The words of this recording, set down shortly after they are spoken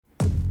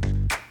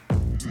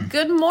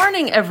Good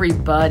morning,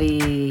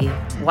 everybody.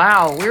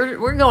 Wow,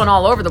 we're going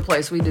all over the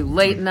place. We do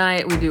late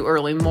night, we do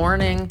early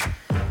morning.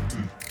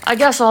 I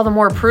guess all the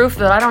more proof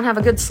that I don't have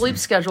a good sleep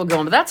schedule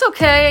going, but that's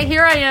okay.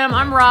 Here I am.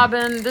 I'm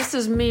Robin. This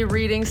is me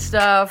reading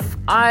stuff.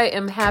 I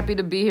am happy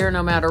to be here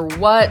no matter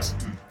what.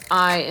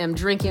 I am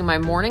drinking my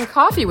morning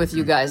coffee with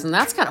you guys, and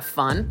that's kind of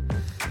fun.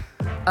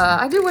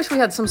 I do wish we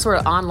had some sort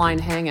of online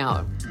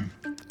hangout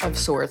of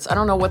sorts. I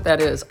don't know what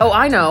that is. Oh,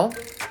 I know.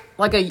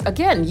 Like,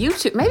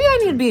 YouTube. Maybe I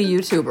need to be a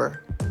YouTuber.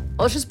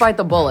 Let's just bite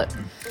the bullet.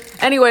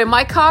 Anyway,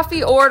 my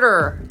coffee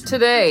order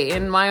today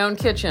in my own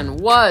kitchen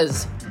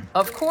was,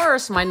 of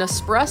course, my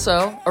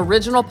Nespresso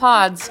Original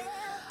Pods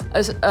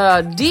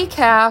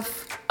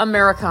Decaf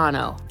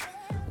Americano.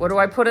 What do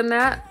I put in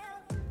that?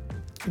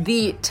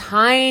 The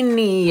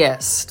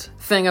tiniest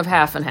thing of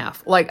half and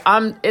half. Like,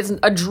 it's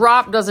a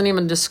drop doesn't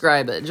even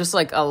describe it. Just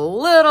like a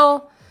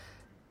little,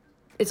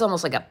 it's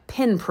almost like a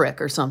pinprick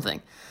or something.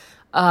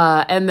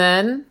 And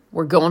then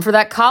we're going for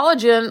that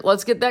collagen.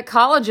 Let's get that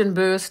collagen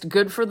boost.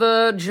 Good for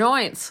the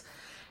joints.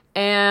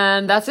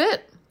 And that's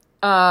it.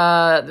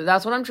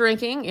 That's what I'm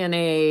drinking in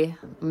a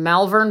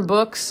Malvern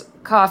Books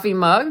coffee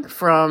mug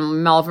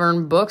from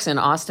Malvern Books in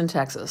Austin,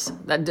 Texas.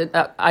 I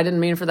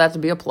didn't mean for that to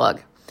be a plug.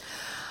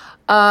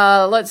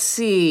 Let's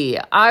see.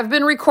 I've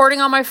been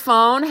recording on my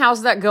phone.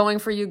 How's that going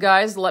for you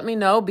guys? Let me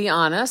know. Be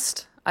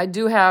honest. I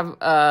do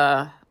have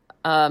a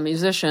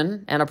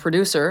musician and a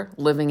producer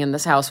living in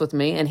this house with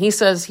me, and he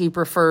says he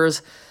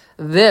prefers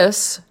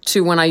this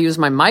to when I use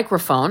my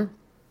microphone.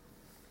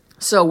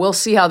 So we'll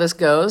see how this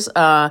goes.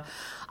 I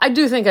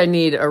do think I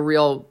need a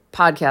real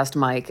podcast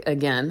mic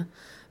again.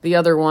 The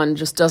other one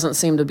just doesn't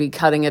seem to be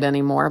cutting it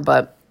anymore,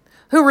 but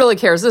who really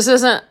cares?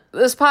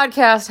 This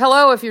podcast,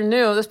 hello, if you're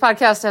new, this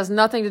podcast has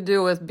nothing to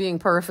do with being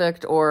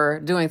perfect or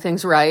doing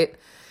things right.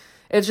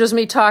 It's just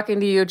me talking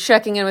to you,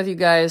 checking in with you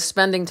guys,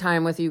 spending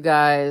time with you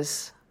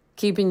guys,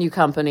 keeping you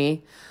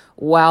company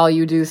while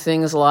you do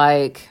things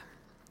like,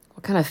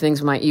 what kind of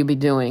things might you be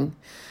doing?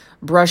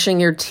 Brushing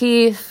your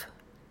teeth,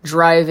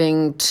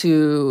 driving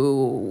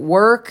to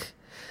work.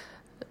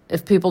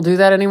 If people do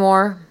that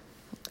anymore,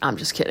 I'm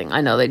just kidding.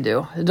 I know they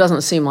do. It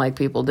doesn't seem like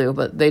people do,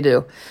 but they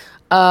do.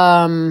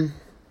 Cleaning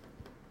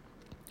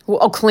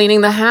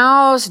the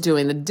house,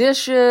 doing the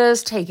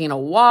dishes, taking a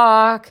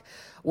walk,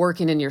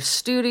 working in your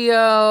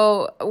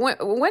studio.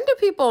 When do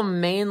people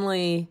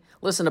mainly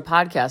listen to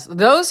podcasts?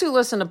 Those who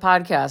listen to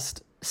podcasts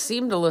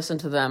seem to listen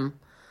to them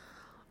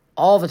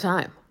all the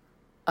time.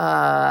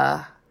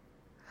 I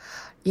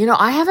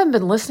haven't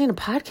been listening to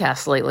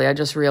podcasts lately, I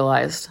just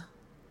realized.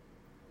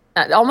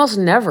 Almost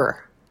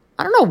never.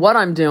 I don't know what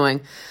I'm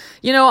doing.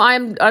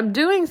 I'm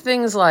doing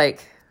things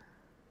like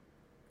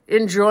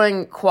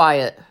enjoying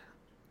quiet.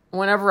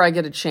 Whenever I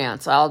get a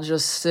chance, I'll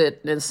just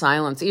sit in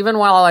silence, even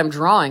while I'm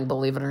drawing,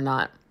 believe it or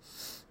not.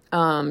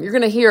 You're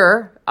going to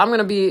hear,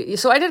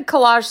 so I did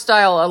collage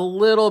style a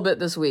little bit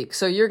this week.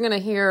 So you're going to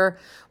hear,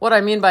 what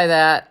I mean by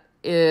that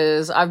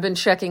is I've been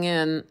checking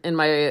in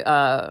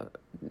my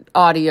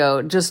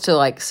audio just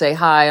to say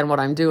hi and what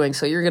I'm doing.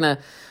 So we're going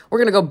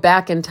to go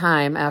back in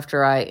time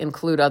after I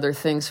include other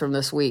things from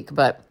this week.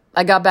 But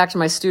I got back to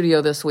my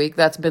studio this week.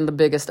 That's been the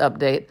biggest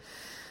update.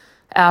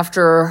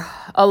 After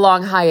a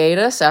long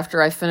hiatus, after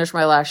I finished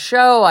my last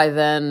show, I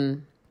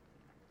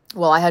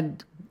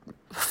had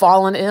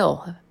fallen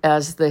ill,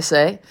 as they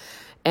say.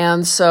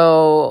 And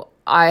so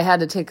I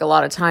had to take a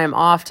lot of time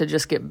off to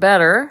just get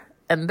better.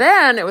 And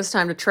then it was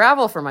time to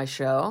travel for my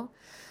show.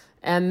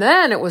 And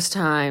then it was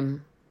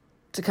time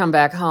to come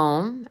back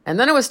home. And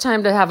then it was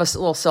time to have a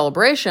little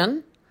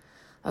celebration.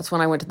 That's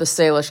when I went to the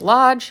Salish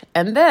Lodge.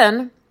 And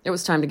then it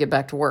was time to get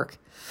back to work.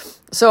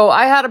 So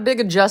I had a big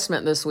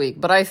adjustment this week,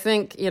 but I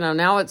think,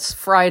 now it's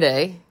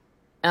Friday,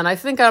 and I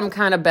think I'm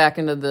kind of back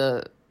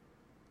into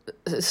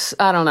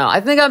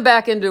I think I'm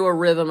back into a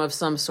rhythm of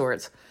some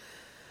sorts.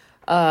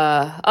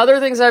 Other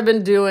things I've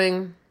been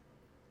doing,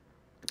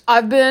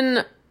 I've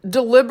been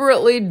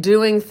deliberately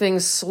doing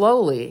things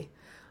slowly.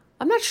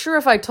 I'm not sure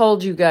if I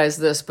told you guys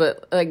this,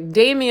 but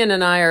Damien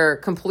and I are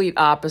complete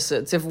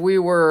opposites. If we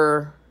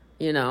were,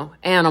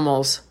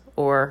 animals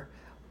or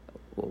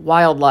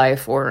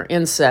wildlife or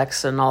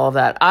insects and all of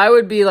that, I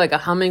would be like a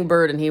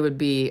hummingbird and he would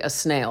be a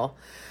snail.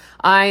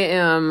 I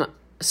am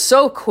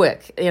so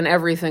quick in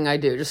everything I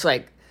do, just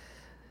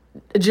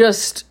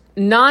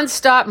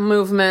nonstop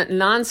movement,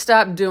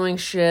 nonstop doing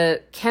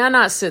shit,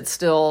 cannot sit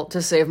still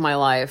to save my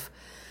life.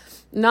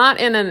 Not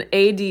in an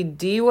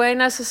ADD way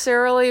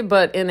necessarily,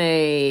 but in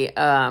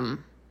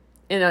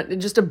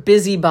just a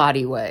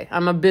busybody way.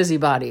 I'm a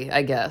busybody,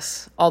 I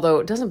guess.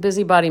 Although, doesn't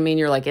busybody mean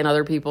you're in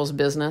other people's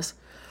business?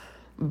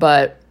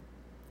 But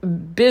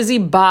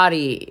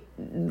busybody,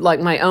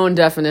 my own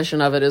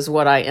definition of it, is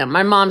what I am.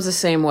 My mom's the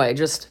same way,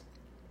 just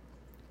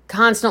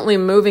constantly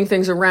moving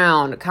things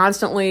around,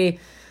 constantly,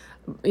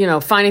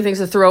 finding things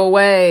to throw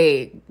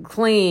away,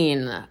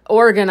 clean,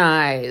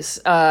 organize.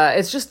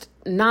 It's just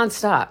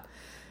nonstop.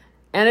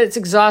 And it's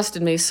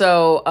exhausted me.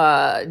 So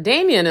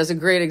Damien is a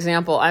great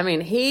example. I mean,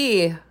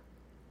 he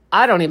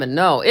I don't even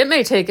know. It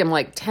may take him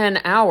like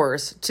 10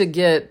 hours to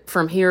get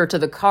from here to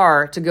the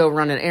car to go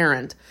run an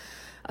errand.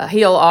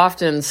 He'll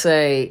often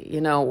say,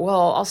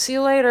 well, I'll see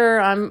you later.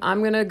 I'm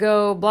going to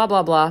go blah,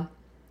 blah, blah.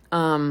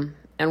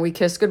 And we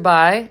kiss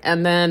goodbye.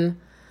 And then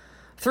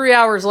 3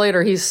 hours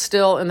later, he's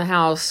still in the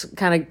house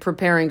kind of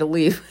preparing to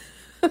leave.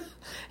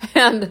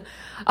 And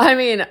I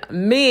mean,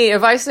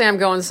 if I say I'm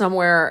going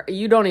somewhere,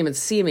 you don't even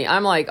see me.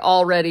 I'm like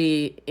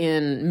already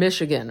in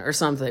Michigan or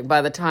something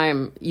by the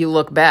time you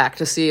look back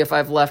to see if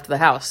I've left the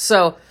house.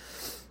 So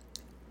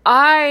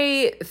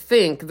I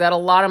think that a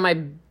lot of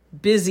my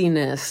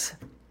busyness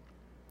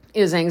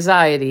is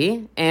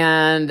anxiety.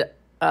 And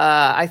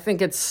I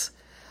think it's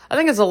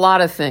a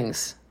lot of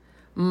things.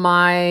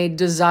 My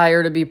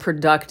desire to be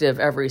productive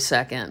every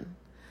second.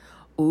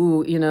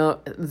 Ooh,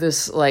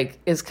 this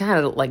is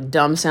kind of like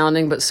dumb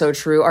sounding, but so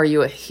true. Are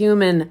you a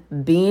human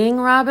being,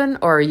 Robin,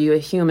 or are you a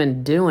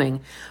human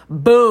doing?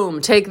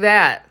 Boom, take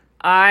that.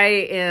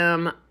 I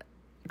am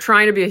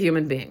trying to be a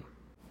human being.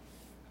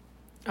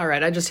 All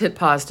right, I just hit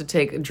pause to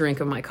take a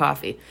drink of my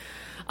coffee.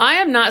 I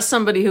am not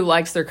somebody who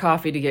likes their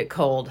coffee to get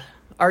cold.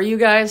 Are you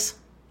guys?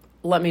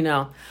 Let me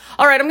know.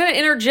 All right, I'm going to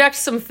interject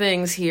some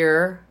things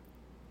here.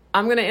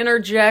 I'm going to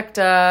interject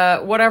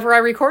whatever I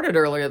recorded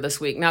earlier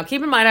this week. Now,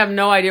 keep in mind, I have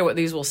no idea what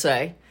these will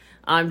say.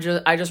 I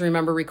just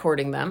remember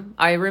recording them.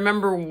 I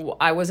remember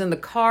I was in the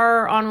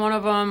car on one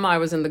of them. I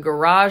was in the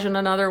garage in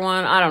another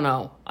one. I don't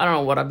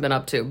know what I've been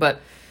up to, but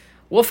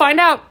we'll find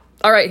out.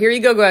 All right, here you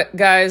go,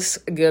 guys.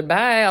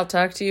 Goodbye. I'll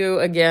talk to you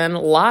again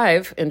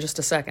live in just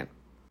a second.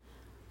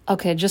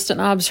 Okay, just an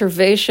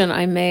observation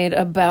I made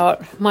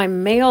about my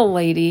mail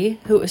lady,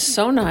 who is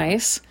so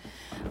nice.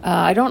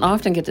 I don't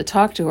often get to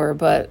talk to her,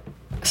 but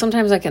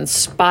sometimes I can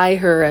spy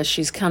her as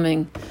she's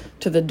coming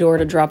to the door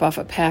to drop off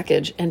a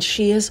package, and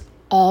she is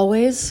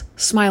always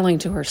smiling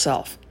to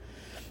herself.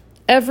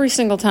 Every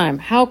single time.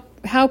 How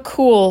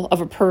cool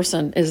of a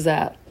person is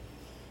that?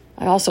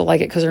 I also like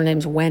it because her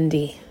name's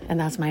Wendy, and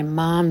that's my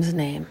mom's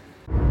name.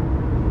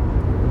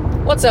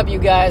 What's up, you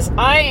guys?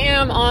 I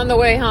am on the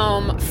way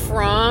home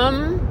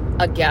from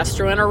a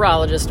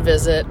gastroenterologist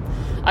visit.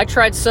 I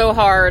tried so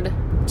hard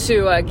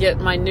to get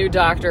my new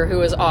doctor,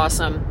 who is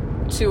awesome,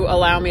 to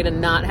allow me to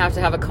not have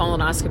to have a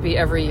colonoscopy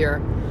every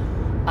year.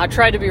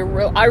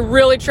 I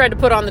really tried to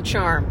put on the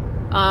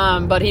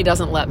charm, but he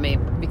doesn't let me,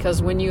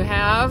 because when you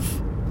have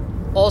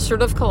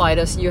ulcerative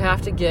colitis, you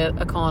have to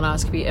get a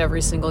colonoscopy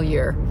every single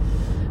year,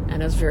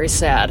 and it's very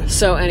sad.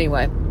 So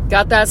anyway,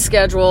 got that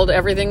scheduled.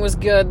 Everything was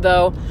good,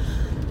 though.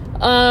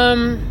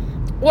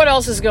 What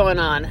else is going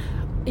on?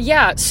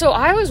 Yeah, so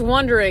I was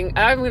wondering,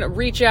 I'm going to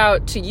reach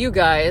out to you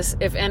guys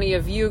if any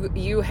of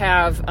you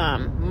have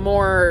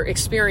more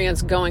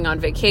experience going on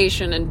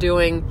vacation and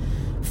doing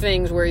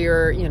things where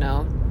you're,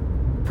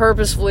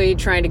 purposefully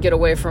trying to get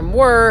away from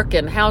work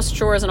and house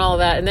chores and all of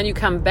that, and then you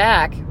come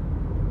back.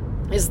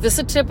 Is this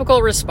a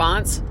typical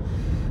response? ?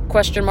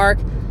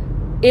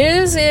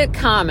 Is it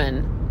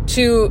common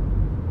to,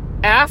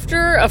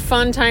 after a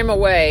fun time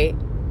away,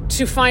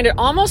 to find it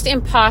almost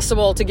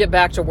impossible to get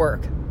back to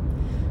work?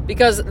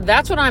 Because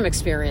that's what I'm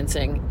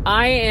experiencing.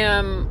 I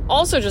am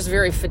also just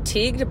very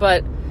fatigued,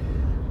 but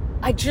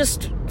I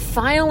just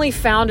finally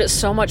found it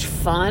so much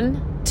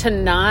fun to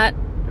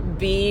not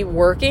be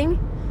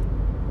working.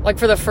 Like,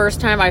 for the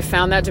first time, I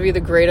found that to be the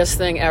greatest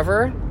thing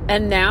ever.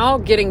 And now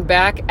getting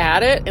back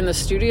at it in the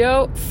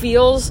studio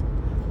feels,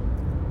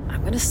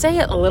 I'm going to say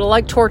it, a little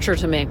like torture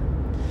to me.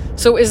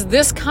 So is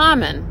this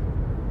common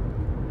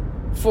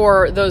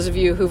for those of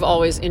you who've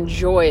always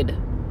enjoyed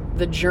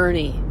the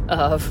journey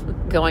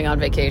of going on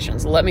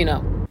vacations? Let me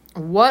know.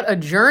 What a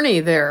journey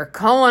there.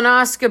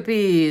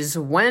 Colonoscopies,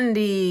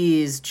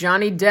 Wendy's,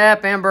 Johnny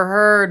Depp, Amber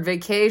Heard,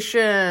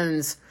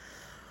 vacations.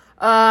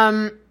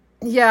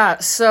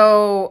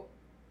 So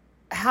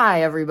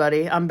hi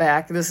everybody. I'm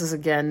back. This is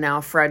again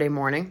now Friday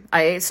morning.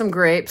 I ate some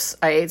grapes.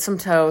 I ate some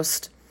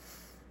toast.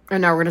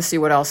 And now we're going to see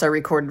what else I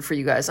recorded for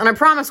you guys. And I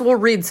promise we'll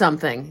read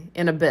something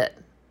in a bit.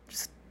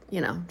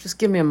 Just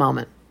give me a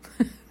moment.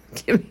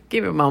 Give me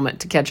a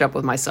moment to catch up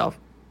with myself.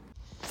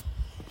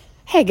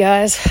 Hey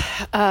guys,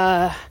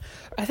 I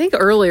think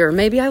earlier,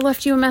 maybe I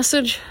left you a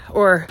message,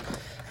 or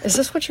is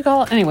this what you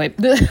call it? Anyway,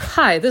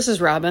 hi, this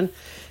is Robin,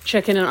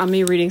 checking in on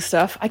me reading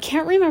stuff. I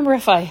can't remember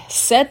if I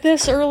said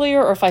this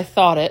earlier or if I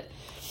thought it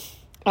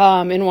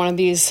in one of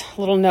these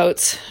little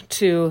notes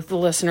to the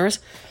listeners,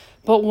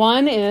 but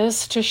one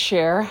is to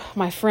share.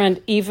 My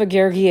friend Eva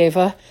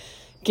Gergieva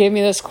gave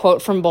me this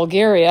quote from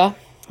Bulgaria.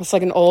 It's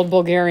like an old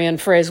Bulgarian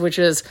phrase, which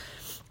is,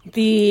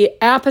 the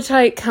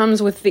appetite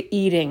comes with the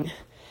eating.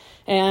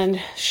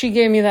 And she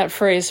gave me that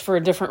phrase for a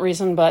different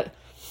reason, but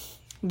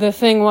the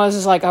thing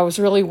was I was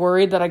really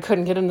worried that I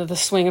couldn't get into the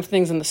swing of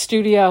things in the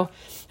studio.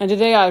 And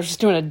today I was just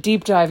doing a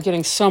deep dive,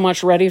 getting so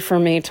much ready for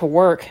me to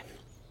work.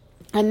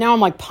 And now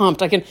I'm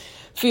pumped. I can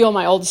feel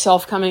my old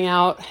self coming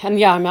out. And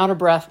yeah, I'm out of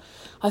breath.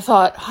 I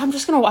thought, I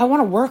want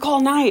to work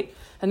all night.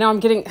 And now I'm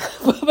getting,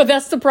 but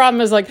that's the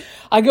problem is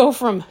I go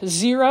from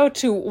 0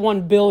 to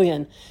 1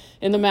 billion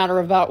in the matter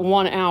of about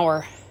 1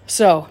 hour.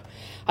 So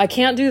I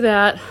can't do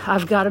that.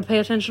 I've got to pay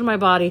attention to my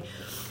body.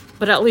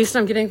 But at least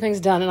I'm getting things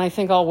done, and I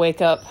think I'll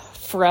wake up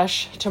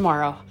fresh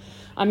tomorrow.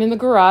 I'm in the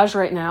garage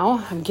right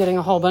now. I'm getting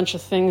a whole bunch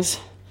of things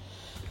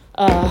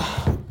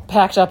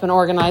packed up and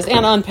organized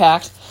and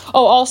unpacked.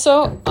 Oh,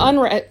 also,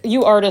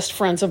 you artist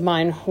friends of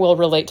mine will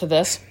relate to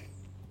this.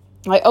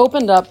 I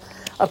opened up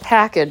a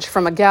package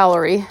from a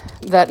gallery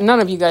that none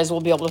of you guys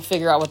will be able to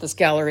figure out what this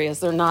gallery is.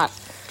 They're not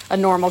a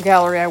normal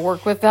gallery I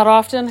work with that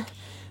often.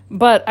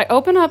 But I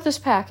opened up this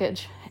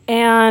package,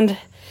 and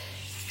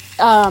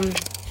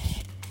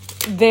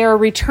they're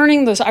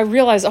returning this. I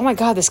realized, oh my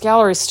God, this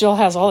gallery still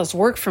has all this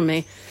work for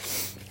me.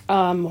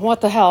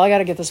 What the hell? I got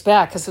to get this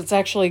back because it's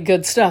actually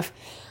good stuff.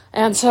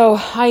 And so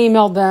I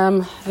emailed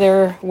them.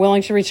 They're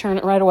willing to return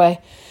it right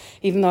away,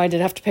 even though I did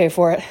have to pay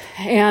for it.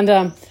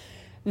 And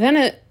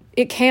then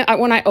it came,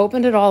 when I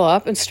opened it all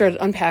up and started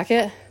to unpack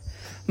it,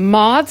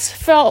 moths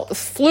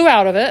flew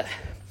out of it,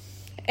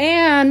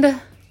 and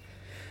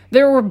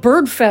there were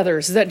bird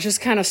feathers that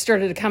just kind of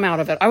started to come out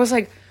of it. I was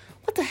like,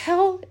 what the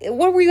hell?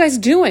 What were you guys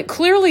doing?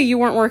 Clearly you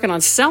weren't working on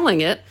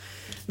selling it,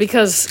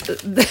 because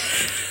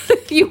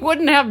you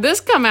wouldn't have this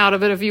come out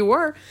of it if you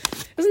were.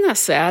 Isn't that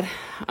sad?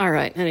 All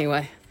right,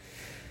 anyway.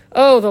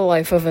 Oh, the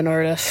life of an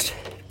artist.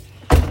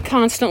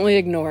 Constantly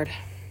ignored.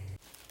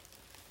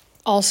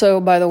 Also,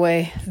 by the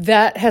way,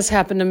 that has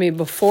happened to me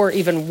before,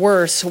 even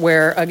worse,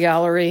 where a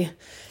gallery,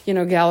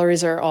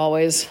 galleries are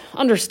always,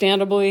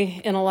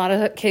 understandably, in a lot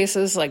of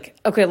cases, like,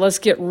 okay, let's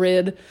get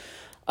rid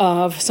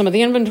of some of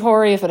the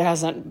inventory if it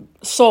hasn't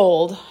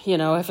sold,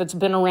 if it's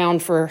been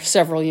around for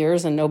several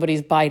years and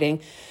nobody's biting,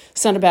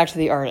 send it back to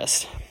the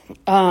artist.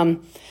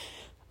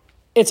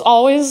 It's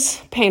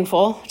always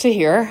painful to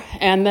hear,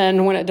 and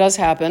then when it does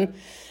happen,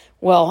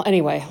 well,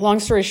 anyway, long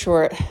story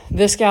short,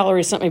 this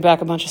gallery sent me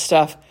back a bunch of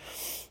stuff,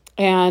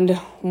 and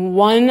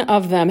one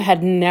of them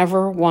had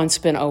never once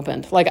been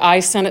opened. Like, I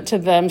sent it to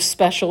them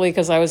specially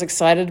because I was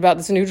excited about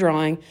this new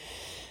drawing.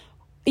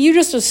 You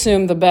just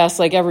assume the best,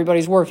 like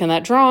everybody's working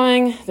that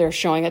drawing. They're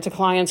showing it to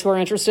clients who are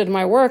interested in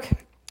my work,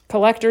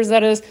 collectors,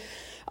 that is.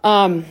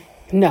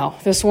 No,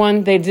 this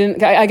one, they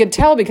didn't. I could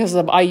tell because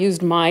I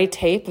used my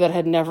tape that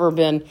had never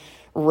been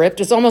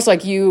ripped. It's almost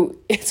like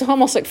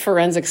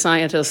forensic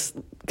scientist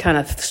kind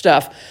of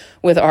stuff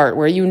with art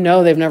where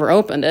they've never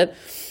opened it.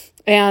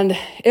 And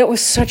it was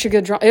such a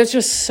good drawing. It was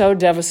just so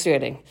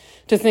devastating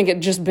to think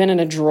it'd just been in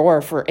a drawer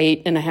for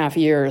 8.5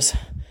 years.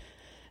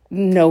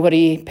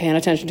 Nobody paying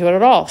attention to it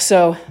at all.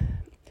 So,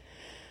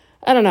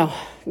 I don't know.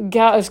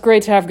 It's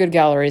great to have good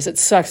galleries. It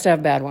sucks to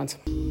have bad ones.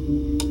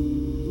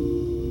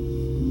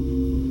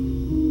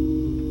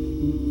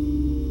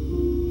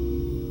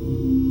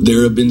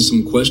 There have been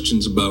some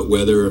questions about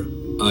whether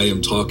I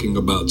am talking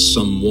about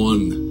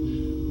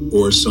someone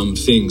or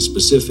something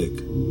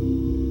specific.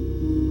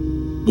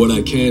 What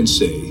I can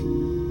say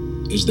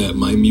is that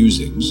my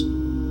musings,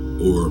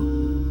 or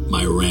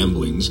my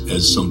ramblings,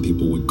 as some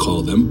people would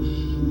call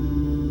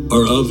them,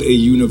 are of a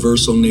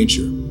universal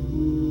nature.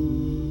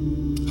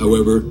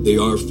 However, they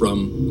are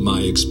from my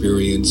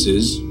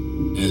experiences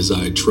as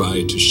I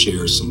try to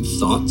share some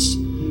thoughts,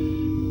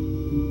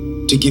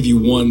 to give you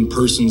one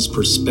person's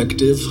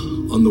perspective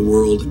on the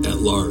world at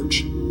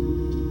large.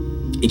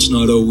 It's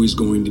not always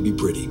going to be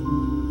pretty.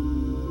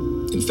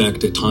 In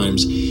fact, at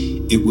times,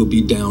 it will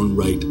be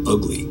downright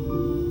ugly.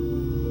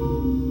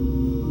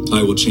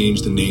 I will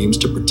change the names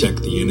to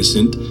protect the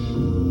innocent.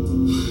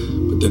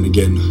 But then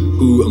again,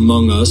 who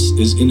among us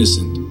is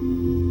innocent?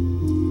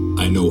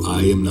 I know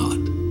I am not.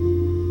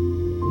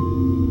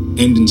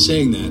 And in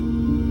saying that,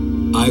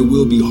 I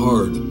will be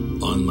hard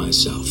on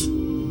myself.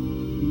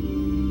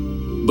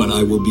 But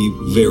I will be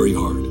very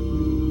hard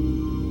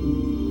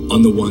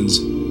on the ones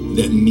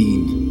that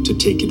mean to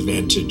take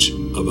advantage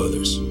of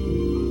others,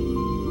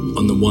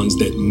 on the ones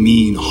that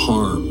mean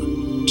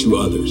harm to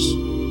others,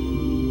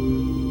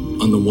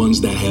 on the ones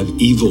that have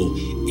evil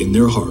in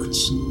their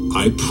hearts.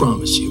 I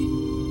promise you,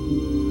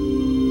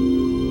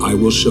 I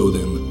will show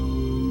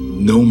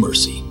them no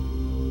mercy.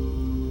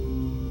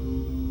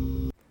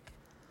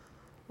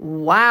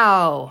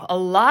 Wow, a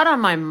lot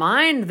on my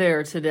mind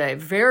there today.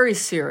 Very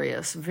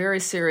serious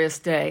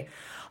day.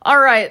 All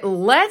right,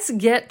 let's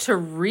get to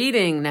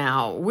reading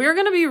now. We're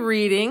going to be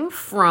reading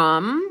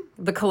from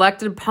the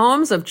collected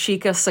poems of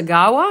Chika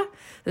Sagawa.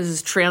 This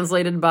is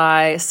translated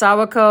by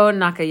Sawako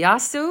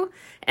Nakayasu.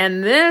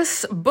 And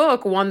this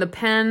book won the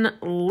Penn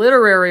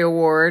Literary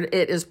Award.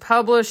 It is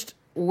published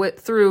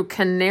through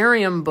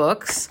Canarium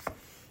Books.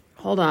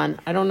 Hold on,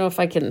 I don't know if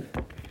I can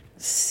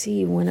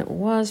see when it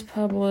was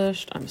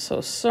published. I'm so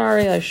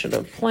sorry, I should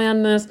have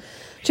planned this.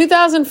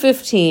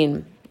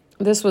 2015.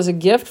 This was a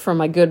gift from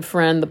my good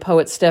friend, the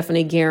poet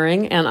Stephanie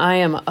Gehring, and I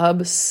am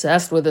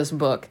obsessed with this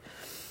book.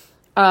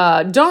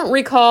 Don't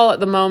recall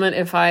at the moment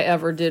if I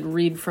ever did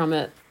read from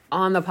it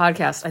on the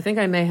podcast. I think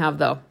I may have,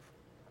 though.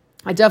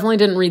 I definitely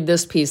didn't read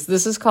this piece.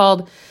 This is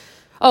called,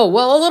 a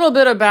little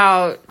bit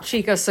about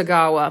Chika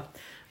Sagawa.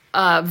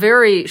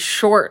 Very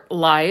short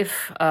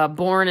life,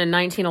 born in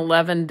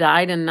 1911,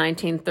 died in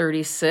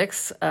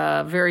 1936,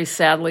 very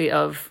sadly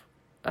of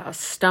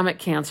stomach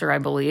cancer, I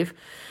believe.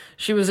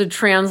 She was a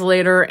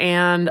translator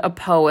and a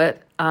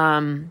poet.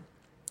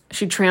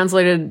 She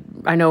translated,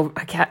 I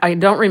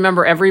don't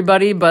remember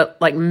everybody, but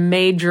like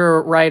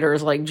major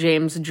writers like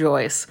James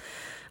Joyce.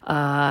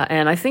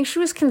 And I think she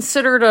was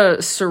considered a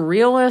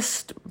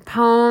surrealist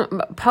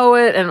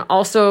poet, and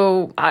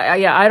also,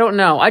 I don't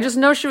know. I just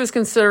know she was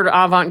considered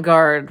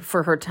avant-garde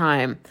for her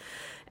time.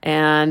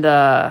 And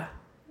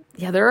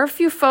there are a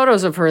few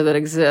photos of her that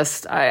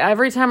exist.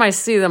 Every time I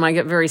see them, I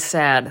get very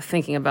sad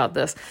thinking about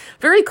this.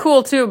 Very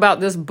cool, too, about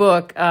this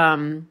book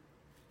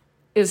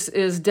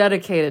is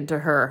dedicated to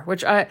her,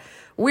 which I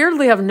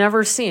weirdly have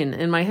never seen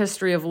in my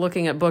history of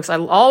looking at books. I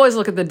always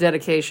look at the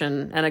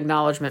dedication and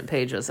acknowledgement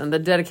pages, and the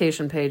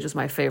dedication page is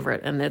my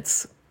favorite, and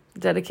it's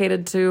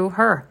dedicated to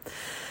her.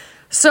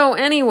 So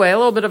anyway, a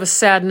little bit of a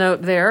sad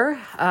note there,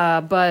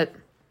 but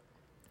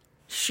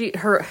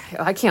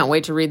I can't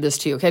wait to read this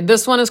to you. Okay,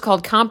 this one is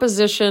called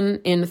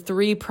Composition in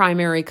 3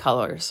 Primary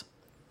Colors.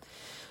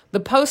 The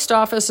post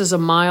office is a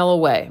mile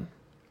away.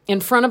 In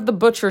front of the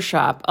butcher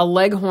shop, a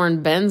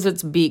leghorn bends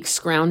its beak,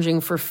 scrounging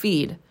for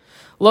feed.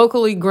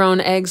 Locally grown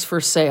eggs for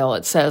sale,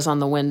 it says on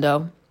the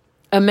window.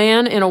 A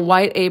man in a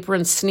white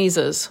apron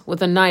sneezes,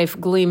 with a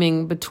knife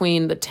gleaming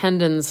between the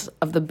tendons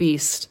of the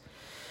beast.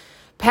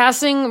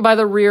 Passing by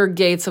the rear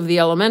gates of the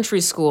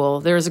elementary school,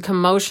 there is a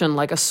commotion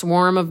like a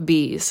swarm of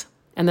bees,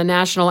 and the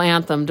national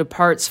anthem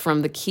departs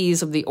from the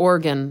keys of the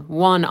organ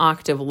 1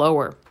 octave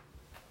lower.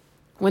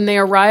 When they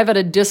arrive at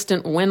a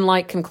distant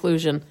wind-like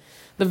conclusion,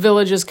 the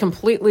village is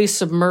completely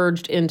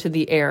submerged into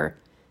the air,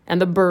 and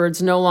the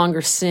birds no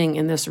longer sing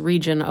in this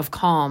region of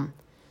calm.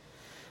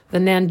 The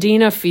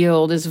Nandina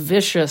field is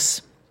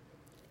vicious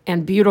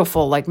and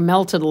beautiful like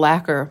melted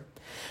lacquer.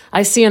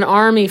 I see an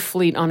army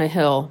fleet on a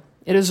hill.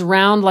 It is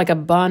round like a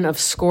bun of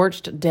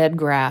scorched dead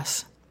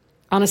grass.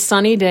 On a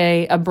sunny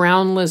day, a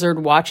brown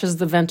lizard watches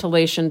the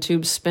ventilation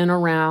tube spin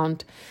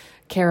around.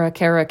 Kara,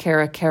 kara,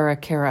 kara, kara,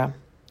 kara.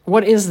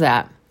 What is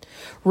that?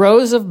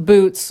 Rows of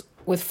boots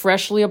with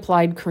freshly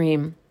applied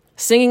cream.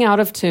 Singing out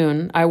of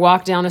tune, I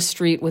walk down a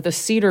street with a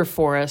cedar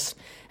forest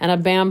and a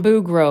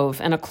bamboo grove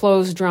and a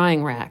closed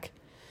drying rack.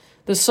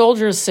 The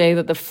soldiers say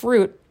that the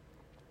fruit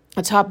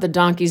atop the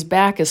donkey's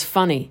back is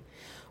funny,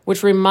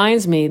 which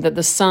reminds me that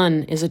the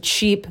sun is a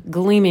cheap,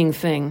 gleaming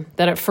thing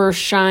that at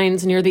first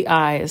shines near the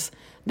eyes,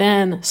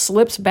 then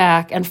slips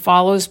back and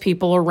follows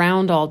people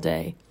around all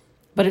day.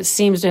 But it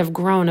seems to have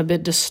grown a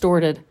bit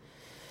distorted.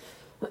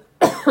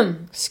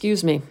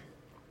 Excuse me.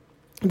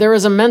 There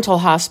is a mental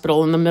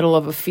hospital in the middle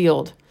of a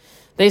field.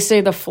 They say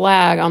the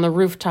flag on the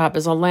rooftop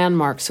is a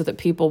landmark so that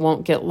people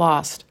won't get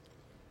lost.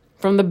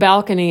 From the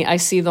balcony, I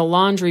see the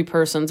laundry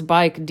person's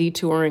bike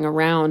detouring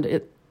around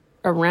it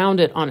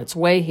on its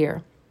way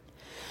here.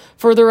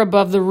 Further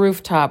above the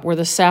rooftop, where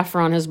the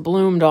saffron has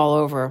bloomed all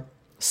over,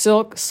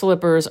 silk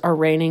slippers are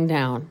raining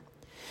down.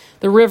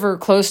 The river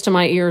close to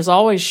my ears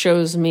always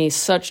shows me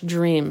such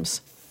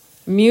dreams.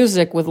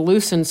 Music with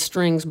loosened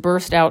strings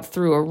burst out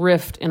through a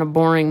rift in a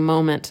boring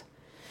moment.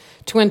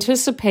 To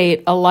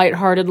anticipate a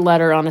light-hearted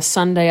letter on a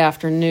Sunday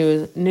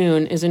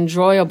afternoon is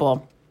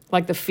enjoyable,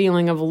 like the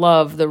feeling of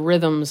love, the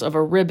rhythms of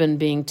a ribbon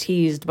being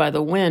teased by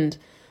the wind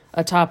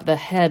atop the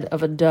head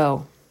of a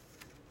doe.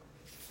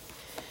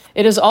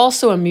 It is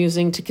also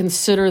amusing to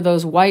consider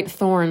those white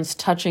thorns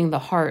touching the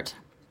heart.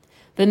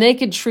 The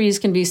naked trees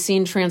can be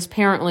seen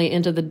transparently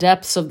into the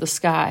depths of the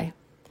sky.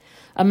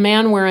 A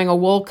man wearing a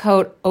wool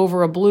coat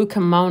over a blue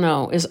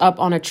kimono is up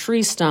on a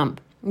tree stump,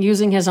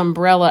 using his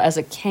umbrella as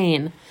a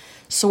cane,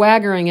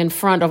 swaggering in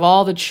front of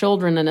all the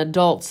children and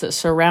adults that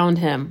surround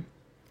him.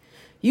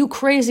 You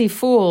crazy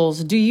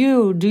fools, do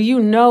you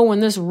know when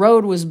this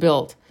road was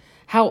built?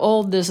 How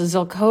old this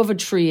Zelkova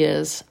tree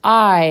is?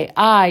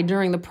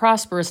 During the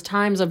prosperous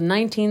times of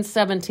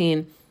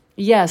 1917.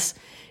 Yes,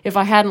 if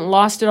I hadn't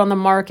lost it on the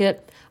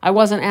market, I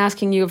wasn't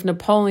asking you if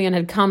Napoleon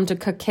had come to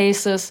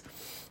Caucasus.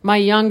 My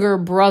younger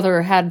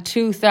brother had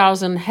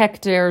 2,000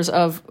 hectares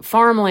of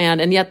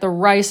farmland, and yet the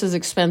rice is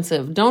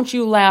expensive. Don't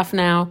you laugh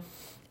now.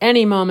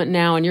 Any moment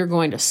now, and you're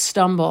going to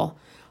stumble.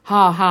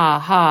 Ha, ha,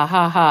 ha,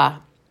 ha,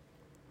 ha.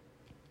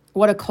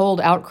 What a cold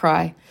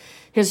outcry.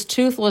 His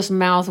toothless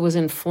mouth was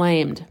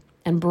inflamed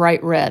and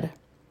bright red.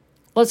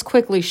 Let's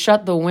quickly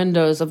shut the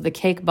windows of the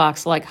cake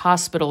box-like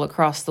hospital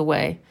across the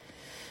way.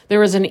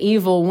 There is an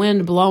evil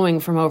wind blowing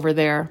from over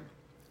there,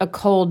 a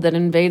cold that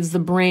invades the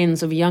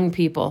brains of young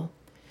people.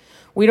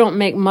 We don't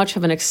make much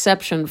of an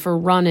exception for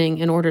running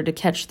in order to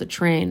catch the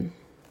train.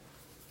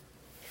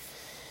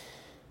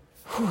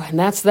 Whew, and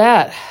that's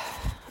that.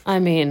 I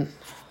mean,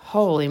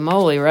 holy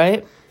moly,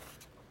 right?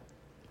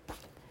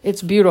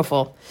 It's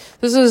beautiful.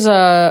 This is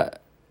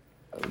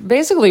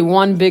basically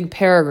one big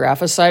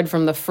paragraph, aside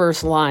from the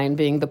first line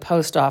being the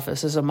post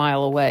office is a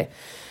mile away.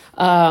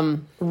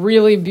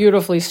 Really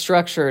beautifully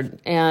structured,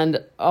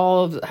 and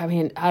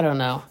I don't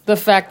know. The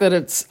fact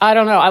that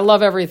I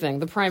love everything.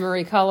 The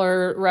primary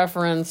color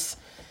reference,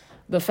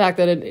 the fact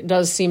that it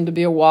does seem to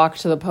be a walk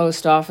to the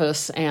post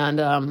office, and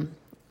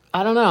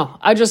I don't know.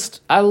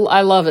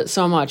 I love it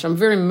so much. I'm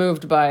very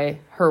moved by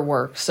her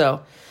work.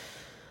 So,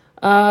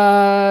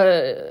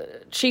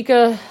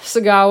 Chika,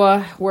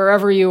 Sagawa,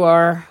 wherever you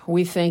are,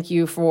 we thank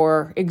you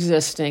for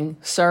existing.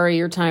 Sorry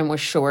your time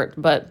was short,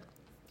 but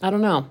I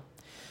don't know.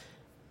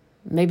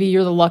 Maybe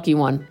you're the lucky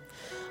one.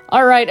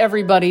 All right,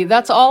 everybody,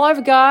 that's all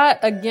I've got.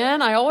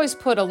 Again, I always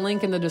put a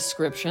link in the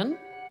description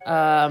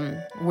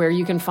where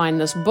you can find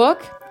this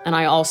book. And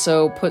I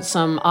also put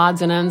some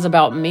odds and ends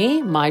about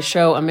me. My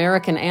show,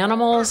 American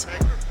Animals,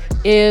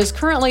 is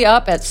currently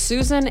up at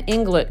Susan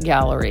Inglet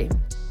Gallery.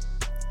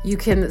 You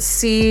can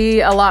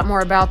see a lot more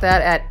about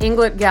that at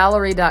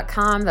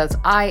ingletgallery.com. That's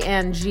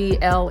INGLETT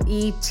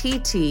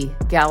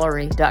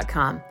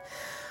gallery.com.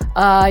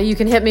 You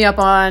can hit me up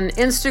on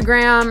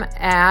Instagram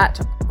at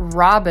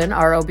Robyn,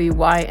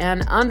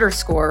 ROBYN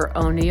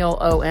 _O'Neil,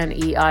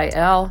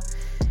 ONEIL.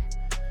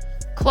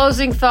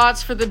 Closing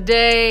thoughts for the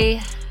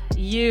day.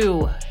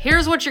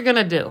 Here's what you're going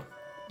to do.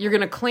 You're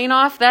going to clean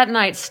off that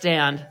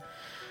nightstand.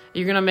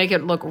 You're going to make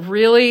it look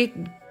really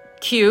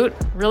cute,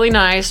 really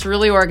nice,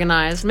 really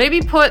organized.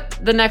 Maybe put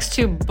the next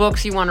 2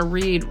 books you want to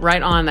read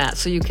right on that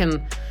so you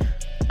can,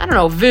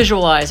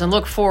 visualize and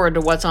look forward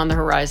to what's on the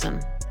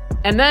horizon.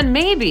 And then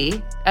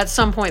maybe at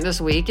some point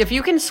this week, if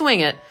you can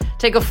swing it,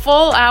 take a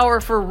full hour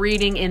for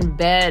reading in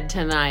bed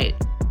tonight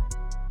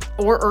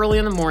or early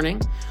in the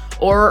morning,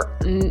 or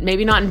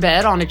maybe not in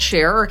bed, on a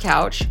chair or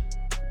couch,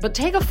 but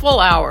take a full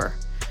hour.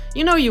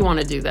 You know you want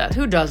to do that.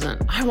 Who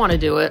doesn't? I want to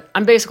do it.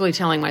 I'm basically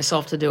telling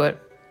myself to do it.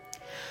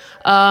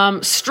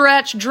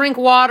 Stretch, drink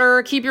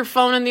water, keep your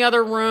phone in the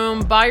other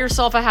room, buy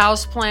yourself a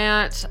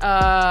houseplant,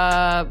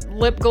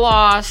 lip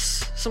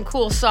gloss, some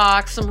cool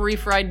socks, some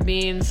refried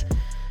beans.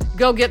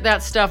 Go get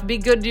that stuff. Be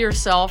good to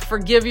yourself,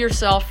 forgive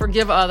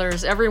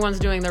others. Everyone's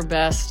doing their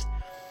best.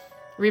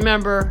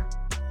 Remember,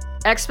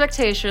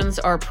 expectations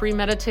are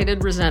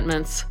premeditated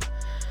resentments.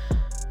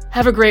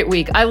 Have a great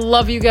week. I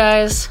love you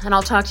guys, and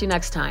I'll talk to you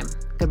next time.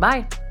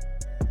 Goodbye.